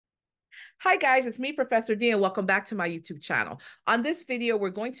Hi guys, it's me, Professor D, and welcome back to my YouTube channel. On this video, we're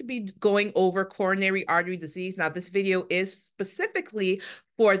going to be going over coronary artery disease. Now, this video is specifically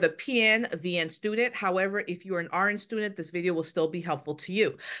for the PN/VN student. However, if you're an RN student, this video will still be helpful to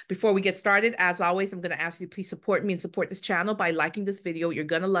you. Before we get started, as always, I'm going to ask you to please support me and support this channel by liking this video. You're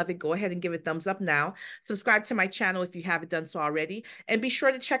going to love it. Go ahead and give it a thumbs up now. Subscribe to my channel if you haven't done so already. And be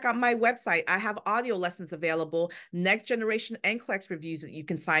sure to check out my website. I have audio lessons available, next generation NCLEX reviews that you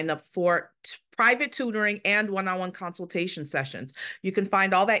can sign up for, private tutoring, and one-on-one consultation sessions. You can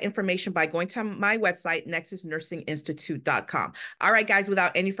find all that information by going to my website, nexusnursinginstitute.com. All right, guys,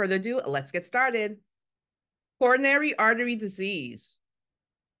 without any further ado, let's get started. Coronary artery disease.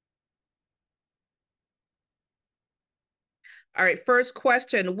 All right, first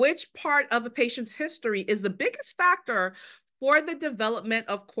question. Which part of a patient's history is the biggest factor for the development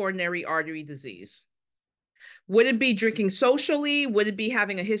of coronary artery disease? Would it be drinking socially? Would it be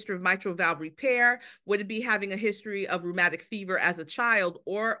having a history of mitral valve repair? Would it be having a history of rheumatic fever as a child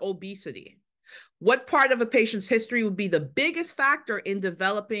or obesity? What part of a patient's history would be the biggest factor in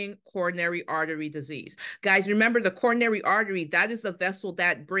developing coronary artery disease? Guys, remember the coronary artery, that is a vessel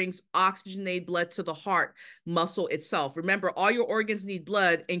that brings oxygenated blood to the heart muscle itself. Remember, all your organs need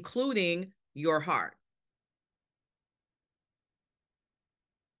blood, including your heart.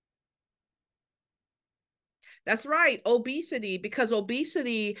 That's right, obesity, because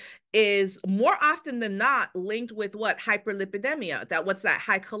obesity is more often than not linked with what? Hyperlipidemia. What's that?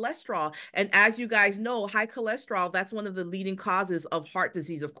 High cholesterol. And as you guys know, high cholesterol, that's one of the leading causes of heart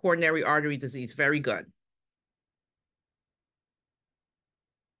disease, of coronary artery disease. Very good.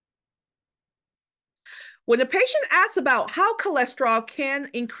 When a patient asks about how cholesterol can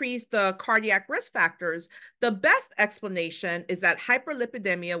increase the cardiac risk factors, the best explanation is that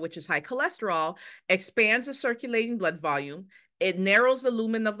hyperlipidemia, which is high cholesterol, expands the circulating blood volume, it narrows the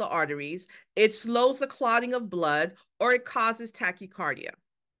lumen of the arteries, it slows the clotting of blood, or it causes tachycardia.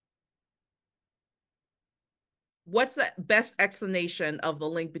 What's the best explanation of the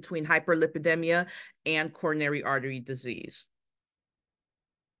link between hyperlipidemia and coronary artery disease?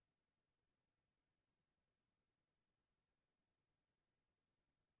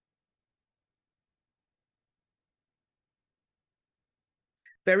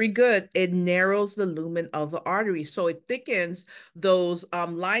 Very good. It narrows the lumen of the artery. So it thickens those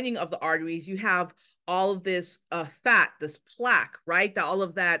lining of the arteries. You have all of this fat, this plaque, right? That all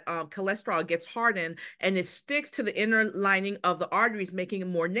of that cholesterol gets hardened and it sticks to the inner lining of the arteries, making it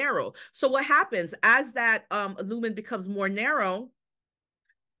more narrow. So what happens as that lumen becomes more narrow,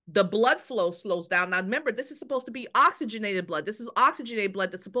 the blood flow slows down. Now, remember, this is supposed to be oxygenated blood. This is oxygenated blood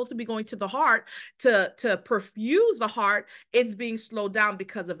that's supposed to be going to the heart to perfuse the heart. It's being slowed down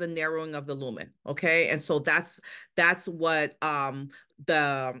because of the narrowing of the lumen. Okay, and so that's what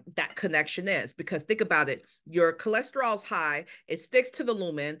that connection is. Because think about it, your cholesterol's high, it sticks to the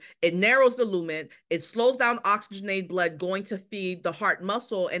lumen, it narrows the lumen, it slows down oxygenated blood going to feed the heart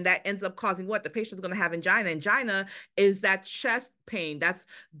muscle, and that ends up causing what? The patient's going to have angina. Angina is that chest pain. That's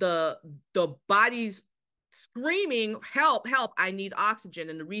the body's screaming, help, help, I need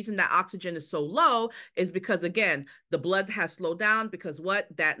oxygen. And the reason that oxygen is so low is because, again, the blood has slowed down because what?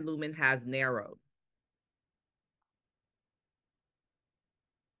 That lumen has narrowed.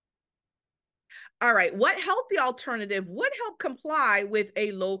 All right, what healthy alternative would help comply with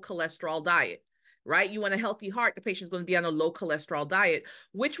a low cholesterol diet? Right? You want a healthy heart, the patient's going to be on a low cholesterol diet.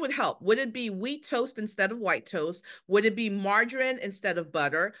 Which would help? Would it be wheat toast instead of white toast? Would it be margarine instead of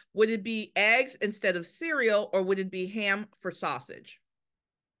butter? Would it be eggs instead of cereal? Or would it be ham for sausage?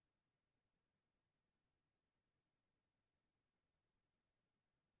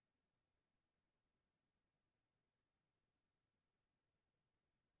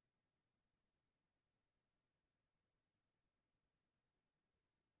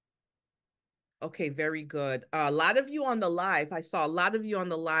 Okay, very good. A lot of you on the live, I saw a lot of you on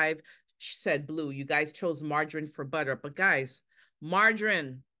the live said blue. You guys chose margarine for butter. But guys,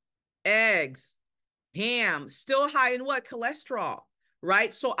 margarine, eggs, ham, still high in what? Cholesterol,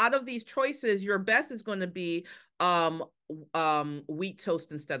 right? So out of these choices, your best is going to be wheat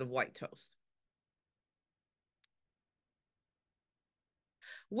toast instead of white toast.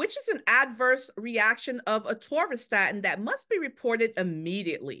 Which is an adverse reaction of atorvastatin that must be reported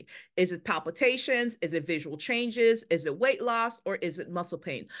immediately. Is it palpitations? Is it visual changes? Is it weight loss? Or is it muscle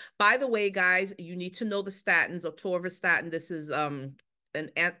pain? By the way, guys, you need to know the statins. Atorvastatin, this is an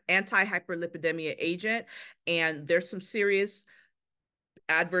anti-hyperlipidemia agent, and there's some serious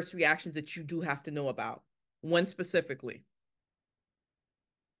adverse reactions that you do have to know about. One specifically.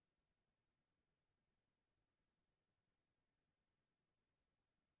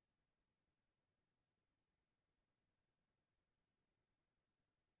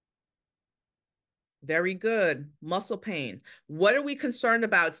 Very good. Muscle pain. What are we concerned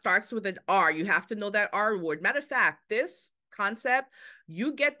about? It starts with an R. You have to know that R word. Matter of fact, this concept,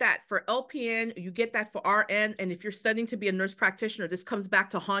 you get that for LPN, you get that for RN. And if you're studying to be a nurse practitioner, this comes back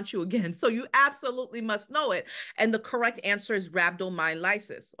to haunt you again. So you absolutely must know it. And the correct answer is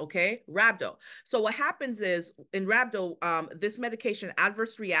rhabdomyolysis. Okay. Rhabdo. So what happens is in rhabdo, this medication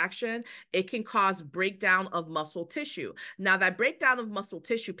adverse reaction, it can cause breakdown of muscle tissue. Now, that breakdown of muscle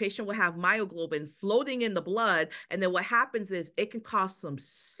tissue, patient will have myoglobin floating in the blood. And then what happens is it can cause some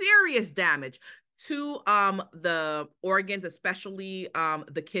serious damage to the organs, especially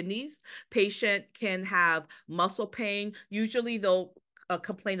the kidneys. Patient can have muscle pain. Usually they'll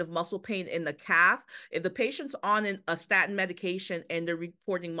complain of muscle pain in the calf. If the patient's on a statin medication and they're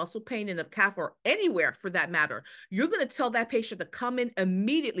reporting muscle pain in the calf or anywhere for that matter, you're going to tell that patient to come in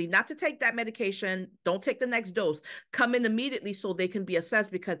immediately, not to take that medication. Don't take the next dose. Come in immediately so they can be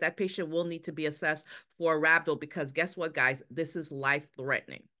assessed, because that patient will need to be assessed for rhabdo, because guess what, guys? This is life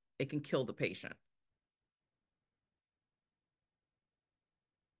threatening. It can kill the patient.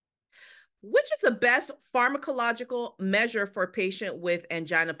 Which is the best pharmacological measure for a patient with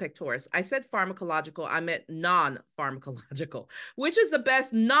angina pectoris? I said pharmacological, I meant non-pharmacological. Which is the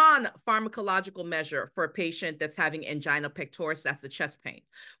best non-pharmacological measure for a patient that's having angina pectoris? That's the chest pain.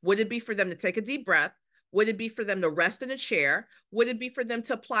 Would it be for them to take a deep breath? Would it be for them to rest in a chair? Would it be for them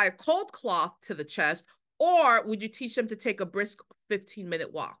to apply a cold cloth to the chest? Or would you teach them to take a brisk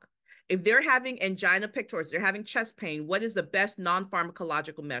 15-minute walk? If they're having angina pectoris, they're having chest pain, what is the best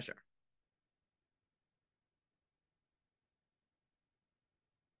non-pharmacological measure?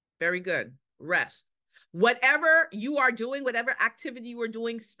 Very good. Rest. Whatever you are doing, whatever activity you are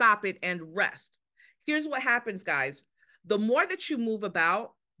doing, stop it and rest. Here's what happens, guys. The more that you move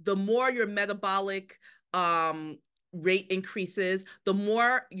about, the more your metabolic um, rate increases, the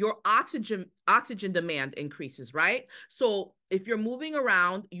more your oxygen demand increases, right? So if you're moving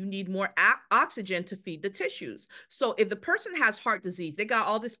around, you need more oxygen to feed the tissues. So if the person has heart disease, they got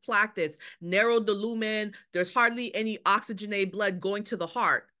all this plaque that's narrowed the lumen, there's hardly any oxygenated blood going to the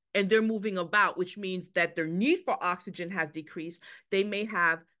heart, and they're moving about, which means that their need for oxygen has decreased. They may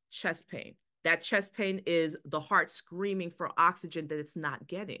have chest pain. That chest pain is the heart screaming for oxygen that it's not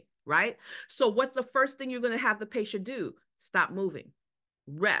getting, right? So what's the first thing you're going to have the patient do? Stop moving.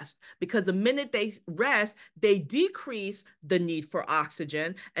 Rest, because the minute they rest, they decrease the need for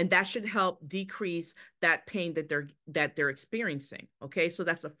oxygen, and that should help decrease that pain that they're experiencing. Okay, so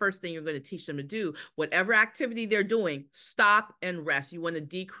that's the first thing you're going to teach them to do. Whatever activity they're doing, stop and rest. You want to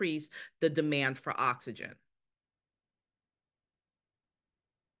decrease the demand for oxygen.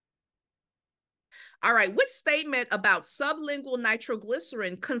 All right, which statement about sublingual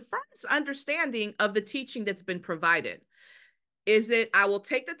nitroglycerin confirms understanding of the teaching that's been provided? Is it, I will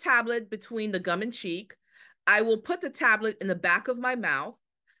take the tablet between the gum and cheek, I will put the tablet in the back of my mouth,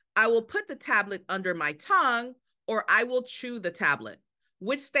 I will put the tablet under my tongue, or I will chew the tablet?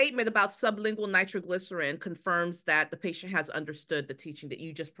 Which statement about sublingual nitroglycerin confirms that the patient has understood the teaching that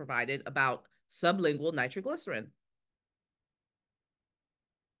you just provided about sublingual nitroglycerin?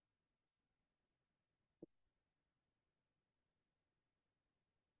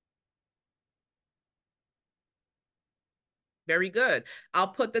 Very good. I'll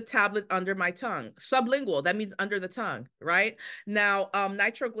put the tablet under my tongue. Sublingual, that means under the tongue, right? Now,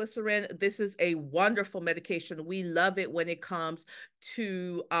 nitroglycerin, this is a wonderful medication. We love it when it comes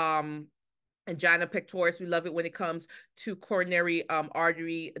to angina pectoris. We love it when it comes to coronary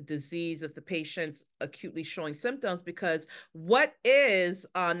artery disease if the patient's acutely showing symptoms, because what is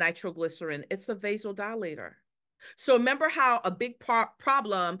nitroglycerin? It's a vasodilator. So remember how a big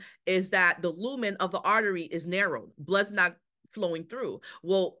problem is that the lumen of the artery is narrowed. Blood's not flowing through.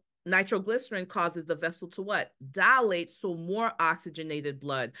 Well, nitroglycerin causes the vessel to what? Dilate, so more oxygenated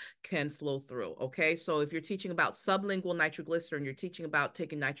blood can flow through. Okay, so if you're teaching about sublingual nitroglycerin, you're teaching about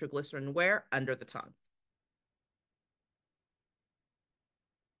taking nitroglycerin where? Under the tongue.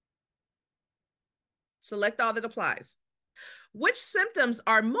 Select all that applies. Which symptoms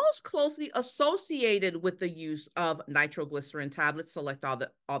are most closely associated with the use of nitroglycerin tablets? Select all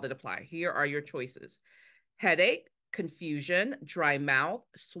that apply. Here are your choices: headache, confusion, dry mouth,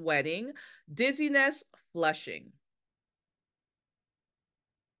 sweating, dizziness, flushing.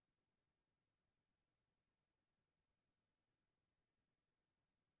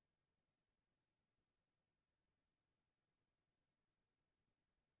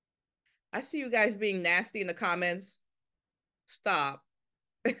 I see you guys being nasty in the comments. Stop.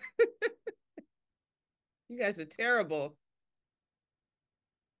 You guys are terrible.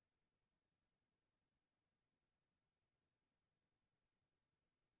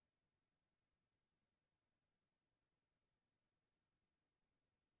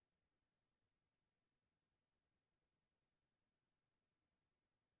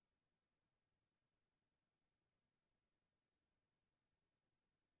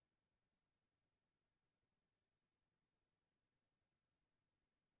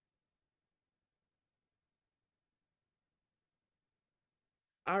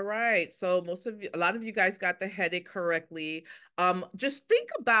 All right. So most of you, a lot of you guys got the headache correctly. Just think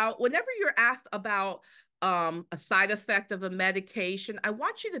about whenever you're asked about a side effect of a medication, I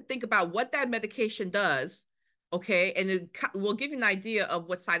want you to think about what that medication does. Okay, and it will give you an idea of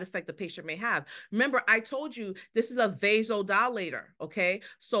what side effect the patient may have. Remember, I told you this is a vasodilator. Okay,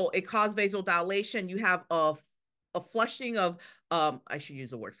 so it causes vasodilation. You have a flushing of I should use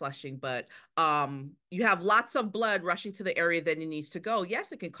the word flushing, but you have lots of blood rushing to the area that it needs to go.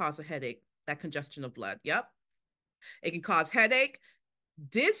 Yes, it can cause a headache, that congestion of blood. Yep. It can cause headache,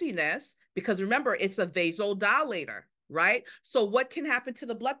 dizziness, because remember, it's a vasodilator, right? So what can happen to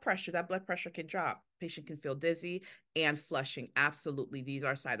the blood pressure? That blood pressure can drop. Patient can feel dizzy and flushing. Absolutely. These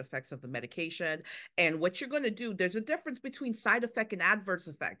are side effects of the medication. And what you're going to do, there's a difference between side effect and adverse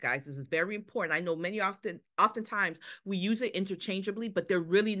effect, guys. This is very important. I know oftentimes we use it interchangeably, but they're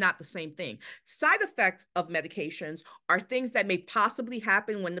really not the same thing. Side effects of medications are things that may possibly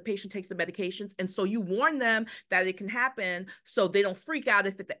happen when the patient takes the medications. And so you warn them that it can happen so they don't freak out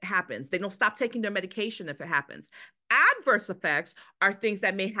if it happens. They don't stop taking their medication if it happens. Adverse effects are things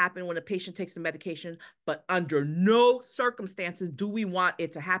that may happen when a patient takes the medication, but under no circumstances do we want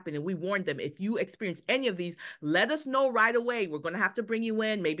it to happen. And we warn them, if you experience any of these, let us know right away. We're going to have to bring you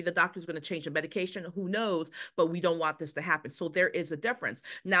in. Maybe the doctor's going to change the medication. Who knows? But we don't want this to happen. So there is a difference.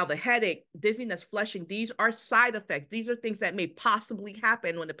 Now, the headache, dizziness, flushing, these are side effects. These are things that may possibly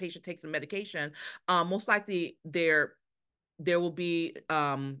happen when the patient takes the medication. Most likely, there will be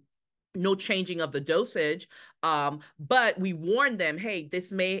no changing of the dosage. But we warn them, hey,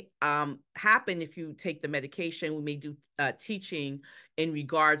 this may happen if you take the medication. We may do teaching in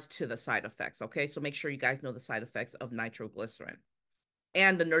regards to the side effects. Okay, so make sure you guys know the side effects of nitroglycerin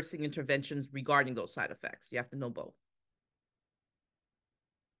and the nursing interventions regarding those side effects. You have to know both.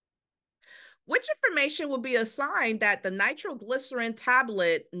 Which information will be a sign that the nitroglycerin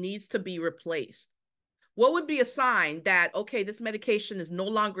tablet needs to be replaced? What would be a sign that, okay, this medication is no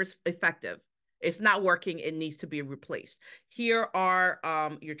longer effective? It's not working. It needs to be replaced. Here are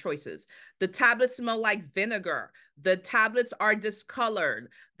your choices. The tablets smell like vinegar. The tablets are discolored.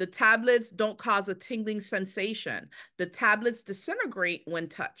 The tablets don't cause a tingling sensation. The tablets disintegrate when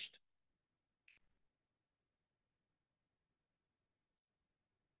touched.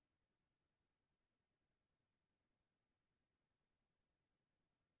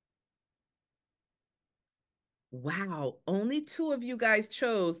 Wow, only two of you guys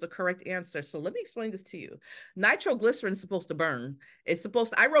chose the correct answer. So let me explain this to you. Nitroglycerin is supposed to burn. It's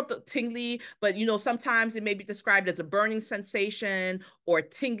supposed to, I wrote the tingly, but sometimes it may be described as a burning sensation or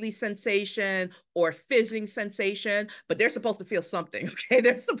tingly sensation or fizzing sensation, but they're supposed to feel something, okay?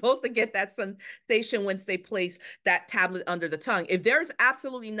 They're supposed to get that sensation once they place that tablet under the tongue. If there's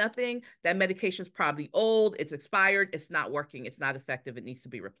absolutely nothing, that medication is probably old, it's expired, it's not working, it's not effective, it needs to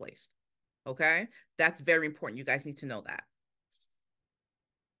be replaced. Okay, that's very important. You guys need to know that.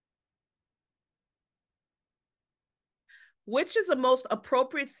 Which is the most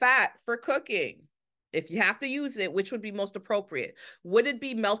appropriate fat for cooking? If you have to use it, which would be most appropriate? Would it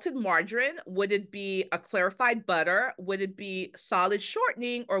be melted margarine? Would it be a clarified butter? Would it be solid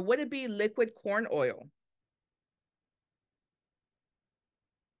shortening? Or would it be liquid corn oil?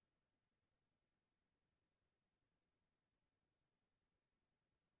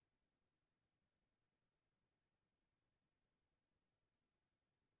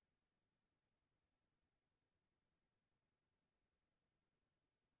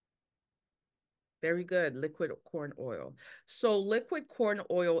 Very good. Liquid corn oil. So liquid corn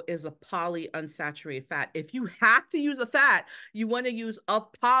oil is a polyunsaturated fat. If you have to use a fat, you want to use a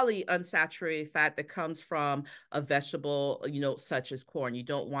polyunsaturated fat that comes from a vegetable, such as corn. You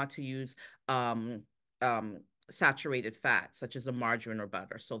don't want to use um, um, saturated fat, such as a margarine or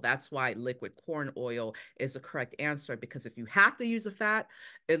butter. So that's why liquid corn oil is the correct answer, because if you have to use a fat,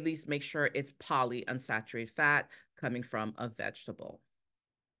 at least make sure it's polyunsaturated fat coming from a vegetable.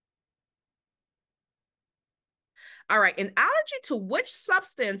 All right, an allergy to which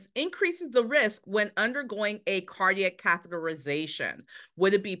substance increases the risk when undergoing a cardiac catheterization?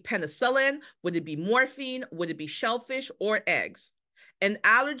 Would it be penicillin? Would it be morphine? Would it be shellfish or eggs? An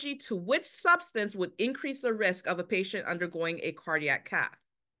allergy to which substance would increase the risk of a patient undergoing a cardiac cath?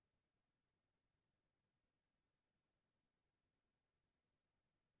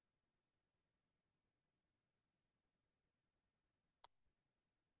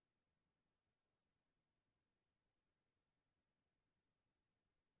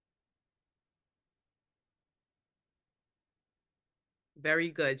 Very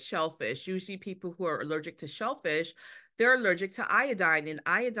good. Shellfish. Usually, people who are allergic to shellfish, They're allergic to iodine, and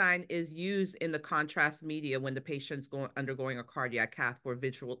iodine is used in the contrast media when the patient's undergoing a cardiac cath for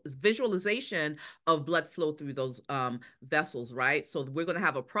visualization of blood flow through those vessels, right? So we're going to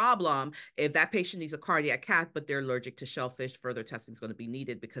have a problem if that patient needs a cardiac cath, but they're allergic to shellfish. Further testing is going to be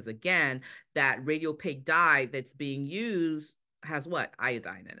needed because, again, that radiopaque dye that's being used has what?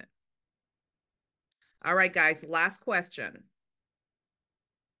 Iodine in it. All right, guys, last question.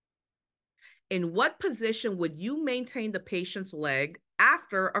 In what position would you maintain the patient's leg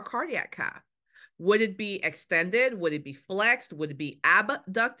after a cardiac cath? Would it be extended? Would it be flexed? Would it be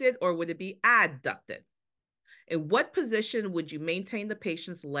abducted? Or would it be adducted? In what position would you maintain the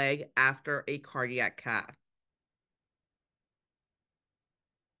patient's leg after a cardiac cath?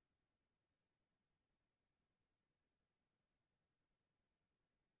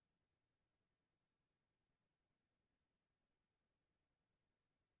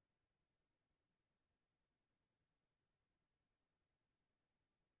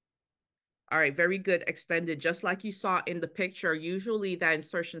 All right, very good. Extended, just like you saw in the picture. Usually that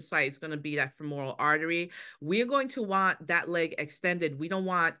insertion site is going to be that femoral artery. We're going to want that leg extended. We don't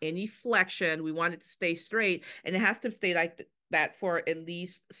want any flexion. We want it to stay straight, and it has to stay like that for at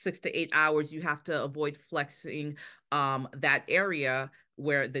least 6 to 8 hours. You have to avoid flexing that area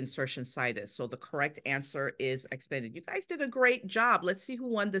where the insertion site is. So the correct answer is extended. You guys did a great job. Let's see who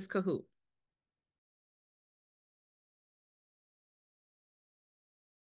won this Kahoot.